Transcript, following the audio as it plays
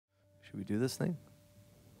Should we do this thing?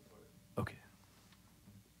 Okay.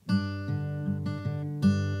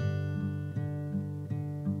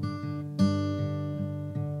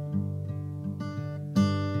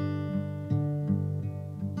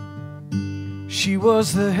 She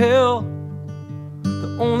was the hill,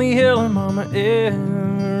 the only hill her mama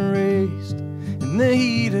ever raised. In the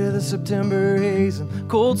heat of the September haze and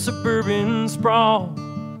cold suburban sprawl,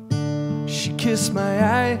 she kissed my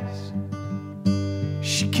eyes,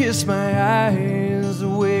 she kissed my eyes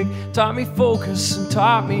awake, taught me focus and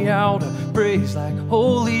taught me how to praise like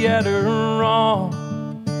holy Adderall.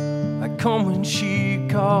 I come when she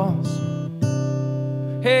calls,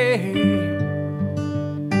 hey.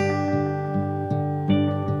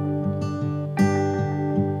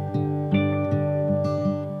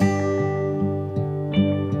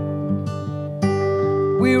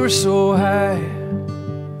 We were so high,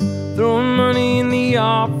 throwing money in the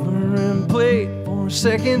offering plate. For a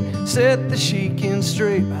second, set the shaking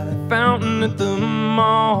straight by the fountain at the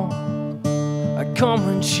mall. I come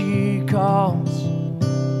when she calls.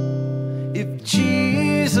 If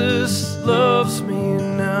Jesus loves me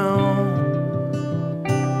now,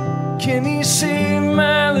 can he save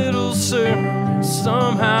my little sermon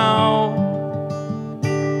somehow?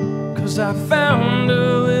 'Cause I found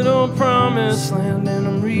a little promised land and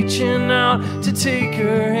I'm reaching out to take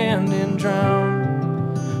her hand and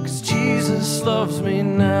drown. 'Cause Jesus loves me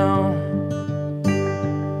now.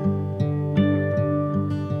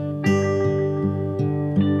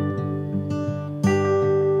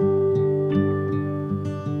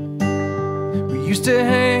 We used to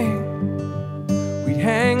we'd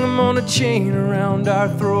hang them on a chain around our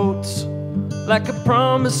throats, like a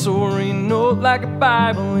promissory note, like a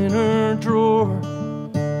Bible in her drawer.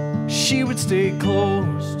 She would stay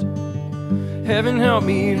closed. Heaven help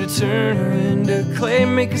me to turn her into clay,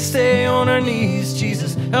 make her stay on her knees.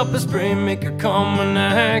 Jesus, help us pray, make her come when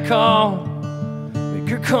I call. Make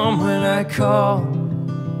her come when I call.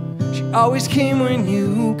 She always came when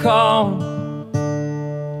you called.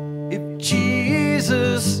 If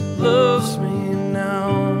Jesus loves me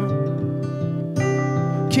now,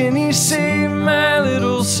 can he save my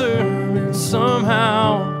little sermon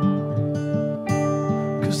somehow?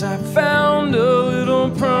 'Cause I found a little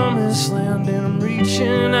promised land and I'm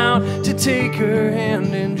reaching out to take her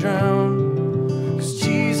hand and drown. 'Cause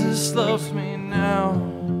Jesus loves me now,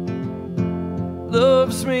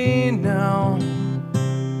 loves me now.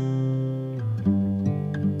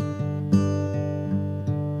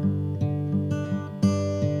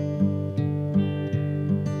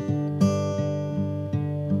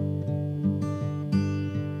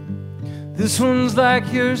 This one's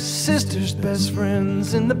like your sister's best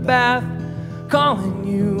friends in the bath, calling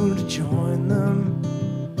you to join them.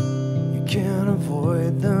 You can't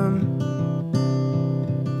avoid them.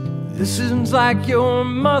 This one's like your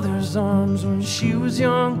mother's arms when she was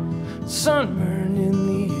young, sunburned in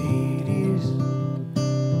the 80s.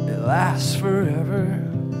 It lasts forever.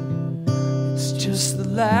 It's just the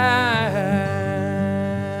light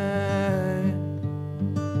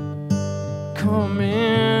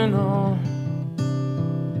coming on.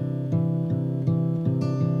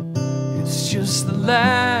 It's just the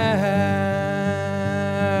light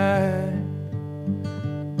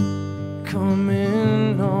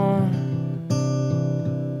coming on.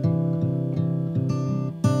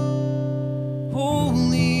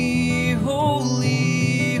 Holy,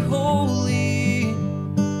 holy, holy,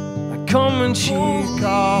 I come when she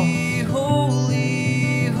calls.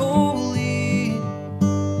 Holy, holy,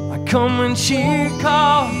 I come when she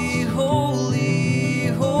calls. Holy,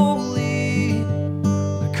 holy,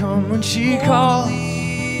 come when she calls.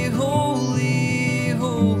 Holy,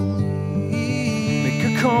 holy, make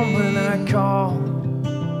her come when I call.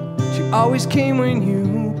 She always came when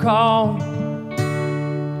you called.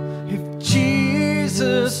 If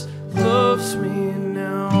Jesus loves me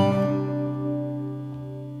now,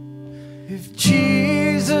 if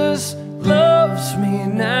Jesus loves me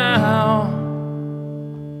now,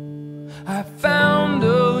 I found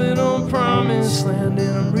a little promised land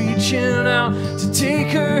and I'm reaching out to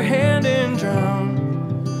take her hand and drown.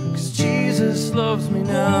 'Cause Jesus loves me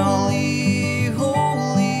now. Holy,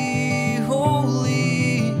 holy,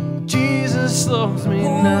 holy, Jesus loves me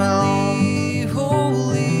now.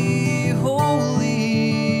 Holy,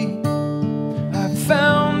 holy, I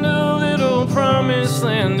found a little promised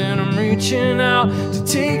land and I'm reaching out to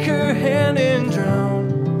take her hand and drown.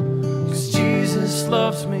 'Cause Jesus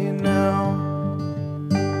loves me now.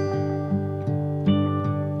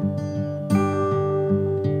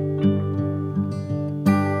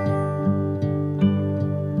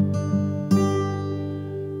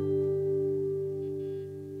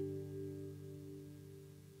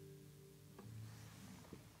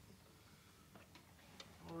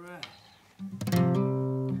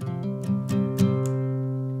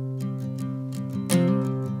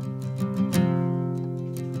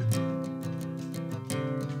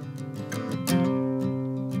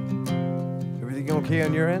 okay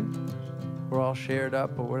on your end? We're all shared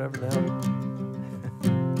up or whatever the hell.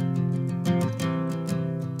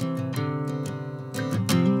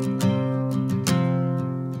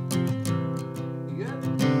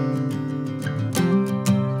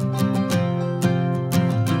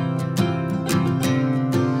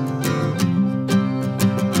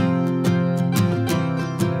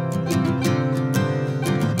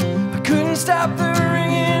 Stop the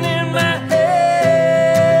ringing in my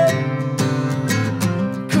head.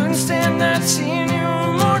 Couldn't stand not seeing you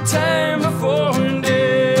one more time before I'm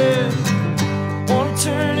dead. Wanna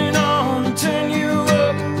turn it on and turn you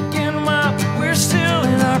up again while we're still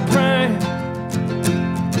in our prime.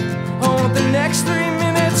 I want the next 3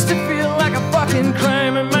 minutes to feel like a fucking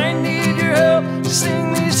crime. I might need your help to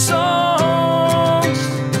sing these songs.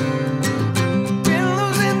 Been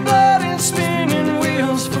losing blood and spinning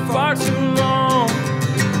wheels for far too long.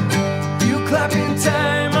 Clap in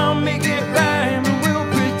time, I'll make it rhyme, and we'll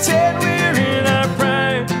pretend we're in our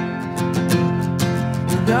prime.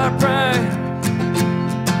 In our prime.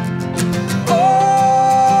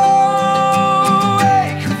 Oh,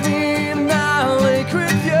 wake with me and I'll wake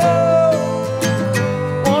with you.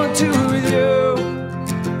 Wanna do it with you.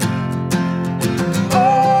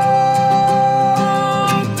 Oh,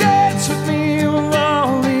 dance with me, we'll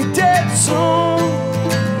all be dead soon.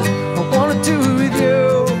 I wanna do it with you.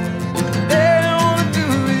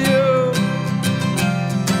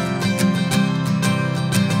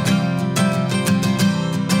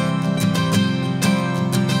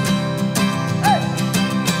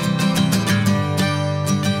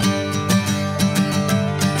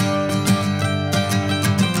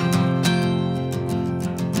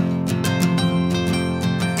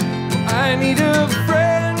 I need a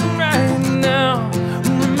friend right now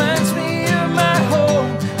who reminds me of my home.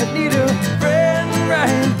 I need a friend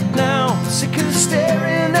right now, sick of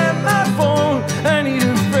staring at my phone. I need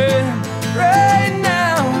a friend right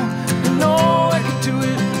now. I know I can do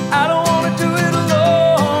it, I don't wanna do it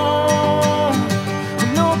alone.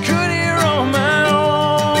 I'm no good here on my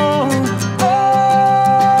own.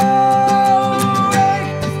 Oh,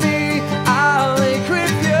 wake with me, I'll wake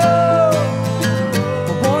with you.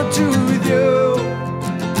 I wanna do it with you.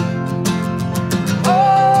 Oh,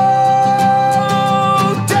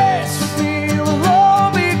 dance with me, we'll all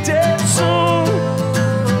be dead soon.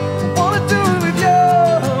 I wanna do it with you.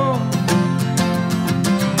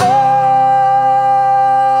 Oh,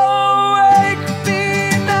 wake with me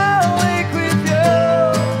and I'll wake with you.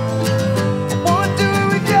 I wanna do it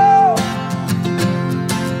with you.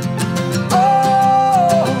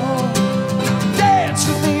 Oh, dance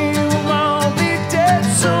with me, we'll all be dead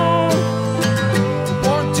soon. I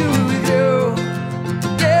wanna do it with you.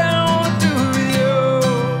 Yeah, I wanna do it with you.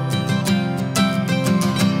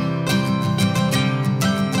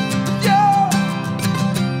 Yeah,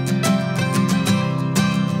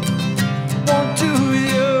 I wanna do it with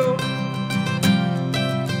you.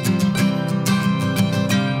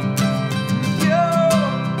 Yeah.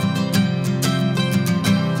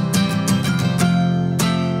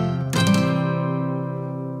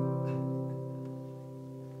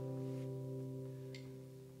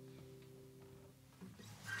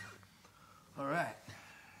 All right.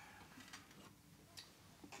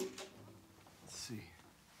 Let's see.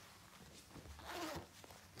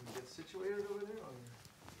 Can you get situated over there? Or?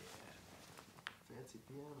 Yeah. Fancy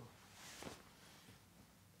piano.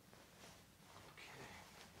 Okay.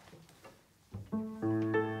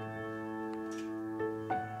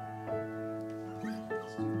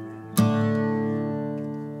 Let's do that.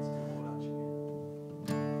 Let's go without you.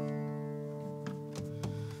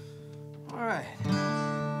 All right.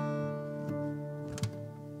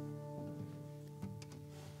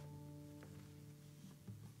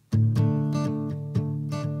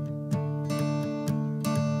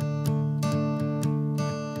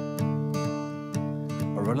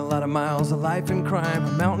 I run a lot of miles of life and crime,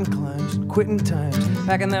 or mountain climbs and quitting times,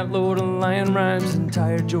 packing that load of lying rhymes and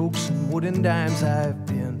tired jokes and wooden dimes. I've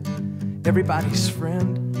been everybody's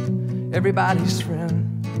friend, everybody's friend.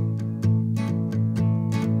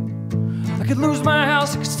 I could lose my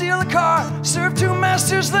house, I could steal a car, serve two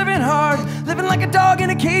masters, living hard, living like a dog in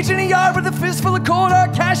a cage in a yard with a fistful of cold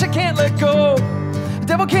hard cash I can't let go. The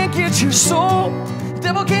devil can't get your soul, the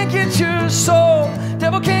devil can't get your soul, the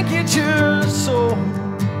devil can't get your soul.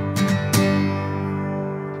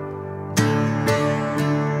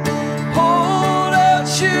 Hold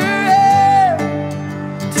out your hand,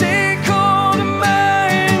 take hold of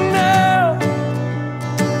mine now.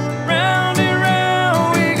 Round and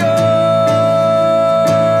round we go.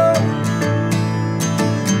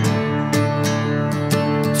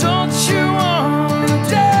 Don't you wanna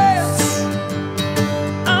dance?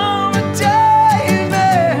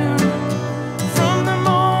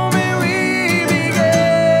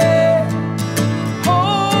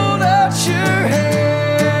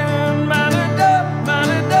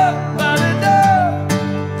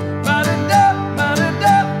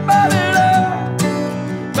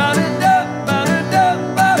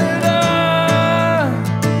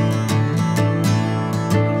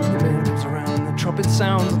 trumpet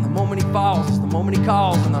sounds, and the moment he falls is the moment he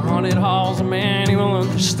calls. In the haunted halls, a man, he will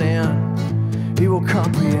understand, he will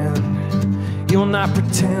comprehend, he will not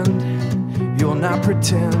pretend, he will not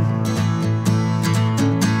pretend.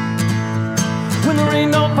 When the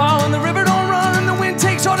rain don't fall and the river don't run and the wind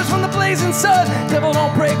takes orders from the blazing sun, devil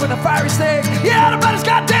don't break with a fiery snake. Yeah, about as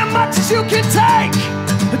goddamn much as you can take.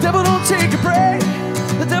 The devil don't take a break.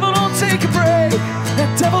 The devil don't take a break. The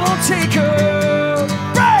devil don't take a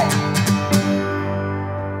break.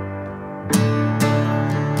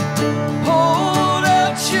 Hold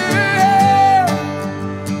out your hand,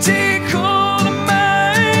 take hold of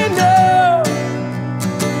mine now.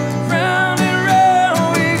 Round and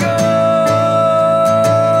round we go.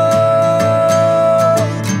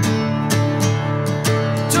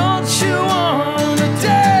 Don't you wanna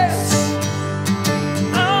dance?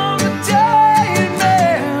 I'm a dying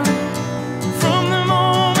man. From the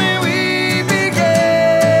moment we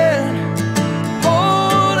began,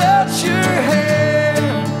 hold out your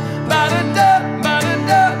hand. Ba-da-da,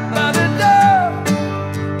 ba-da-da, ba-da-da.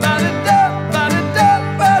 Ba-da-da, ba-da-da,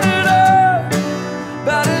 ba-da-da.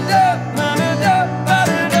 Ba-da-da, ba-da-da,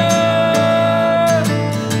 ba-da-da.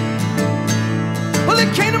 Well, they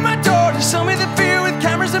came to my door to sell me the fear with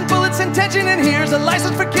cameras and bullets and tension, and here's a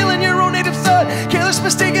license for killing your own native son. Careless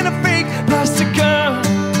mistake in a fake plastic gun.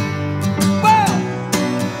 Whoa!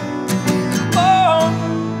 Oh!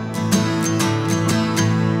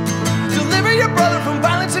 Deliver your brother from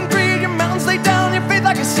violence and greed. Your mountains lay down, your faith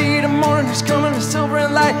like a seed. A morning is coming with silver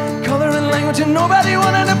and light, color and language, and nobody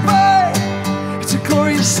wanted to fight. It's a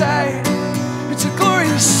glorious sight. It's a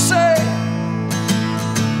glorious sight.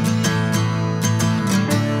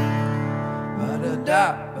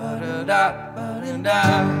 Ba-da-da, ba-da-da, ba-da-da.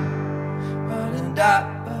 Ba-da-da,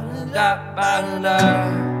 ba-da-da, ba-da-da.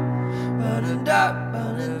 Ba-da-da,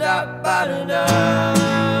 ba-da-da, ba-da-da.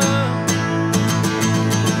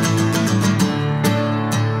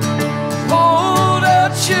 Hold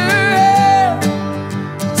out your hand,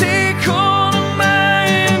 take hold of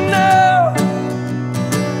mine now.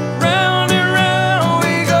 Round and round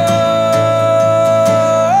we go.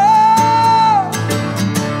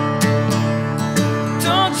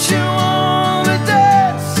 Don't you wanna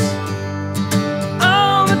dance?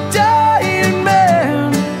 I'm a dying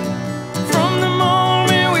man. From the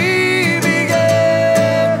moment we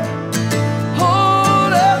began,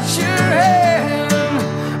 hold out your hand.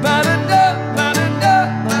 Ba-da-da, ba-da-da,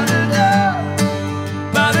 ba-da-da.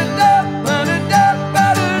 Ba-da-da, ba-da-da,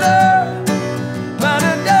 ba-da-da.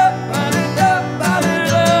 Ba-da-da, ba-da-da,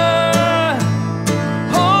 ba-da-da.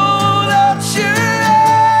 Hold out your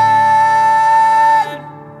hand.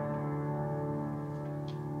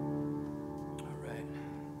 All right.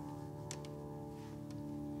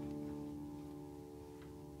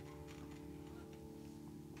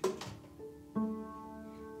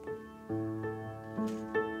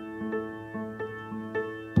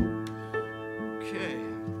 Okay.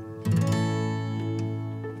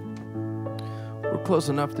 We're close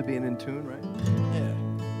enough to being in tune, right? Yeah.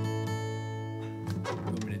 You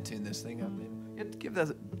want me to tune this thing up, maybe? Yeah,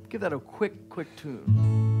 give that a quick tune.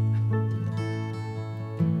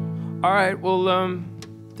 All right. Well,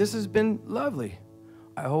 this has been lovely.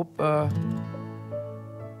 I hope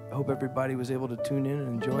everybody was able to tune in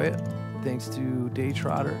and enjoy it. Thanks to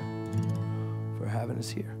Daytrotter for having us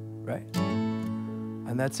here, right?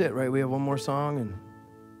 And that's it, right? We have one more song, and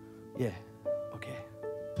yeah, okay.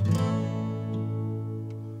 1,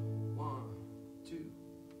 2,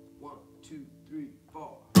 1, 2, 3,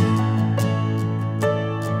 4.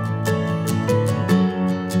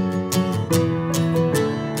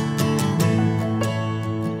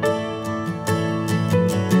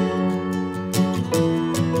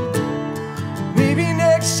 Maybe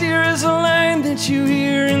next year is a line that you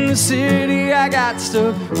hear in the city. I got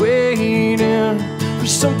stuck waiting for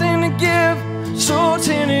something to give, so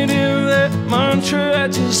tentative that mantra I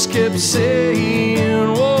just kept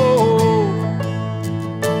saying, whoa.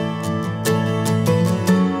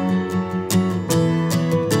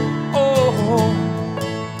 Oh.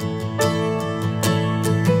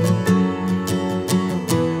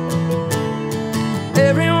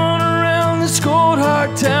 Everyone around this cold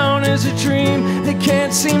hard town is a dream they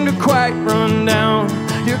can't seem to quite run down.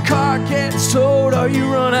 Your car gets towed or you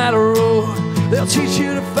run out of road. They'll teach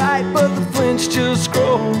you to fight, but the flinch just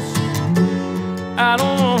grows. I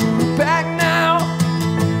don't want to look back now.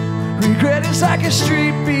 Regret is like a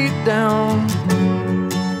street beat down.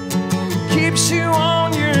 Keeps you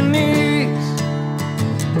on your knees,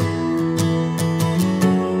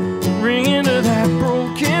 ringing to that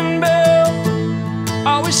broken bell.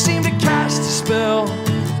 Always seem to cast a spell.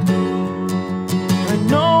 I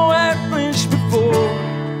know I flinched before.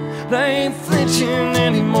 but I ain't flinching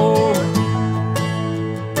anymore.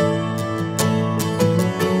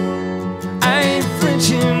 I ain't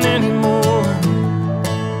flinching anymore.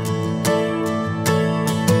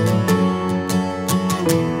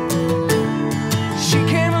 She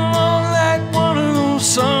came along like one of those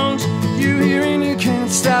songs you hear and you can't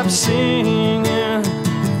stop singing.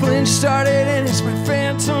 Flinch started and it's my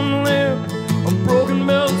phantom limp. A broken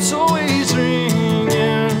belt's always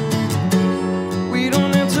ringing. We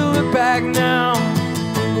don't have to look back now.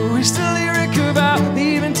 It's the lyric about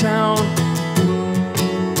leaving town.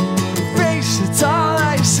 Face, it's all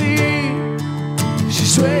I see.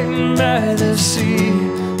 She's waiting by the sea.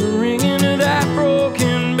 The ringing of that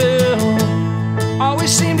broken bell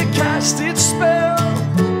always seemed to cast its spell.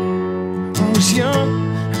 I was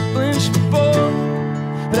young, I flinched before,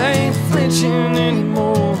 but I ain't flinching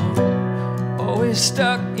anymore. Always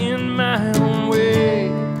stuck in my own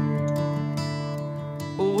way,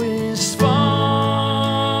 always falling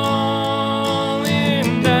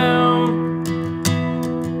down.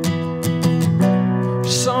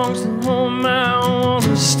 Songs that home I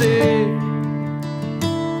wanna stay.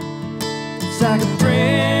 It's like a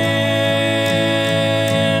brand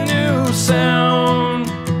new sound.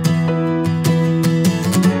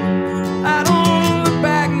 I don't wanna look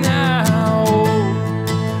back now.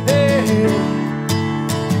 Hey.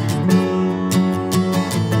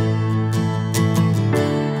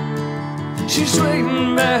 She's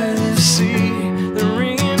waiting by the sea. The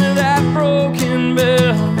ringing of that broken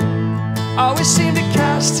bell always seemed to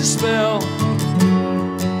cast a spell.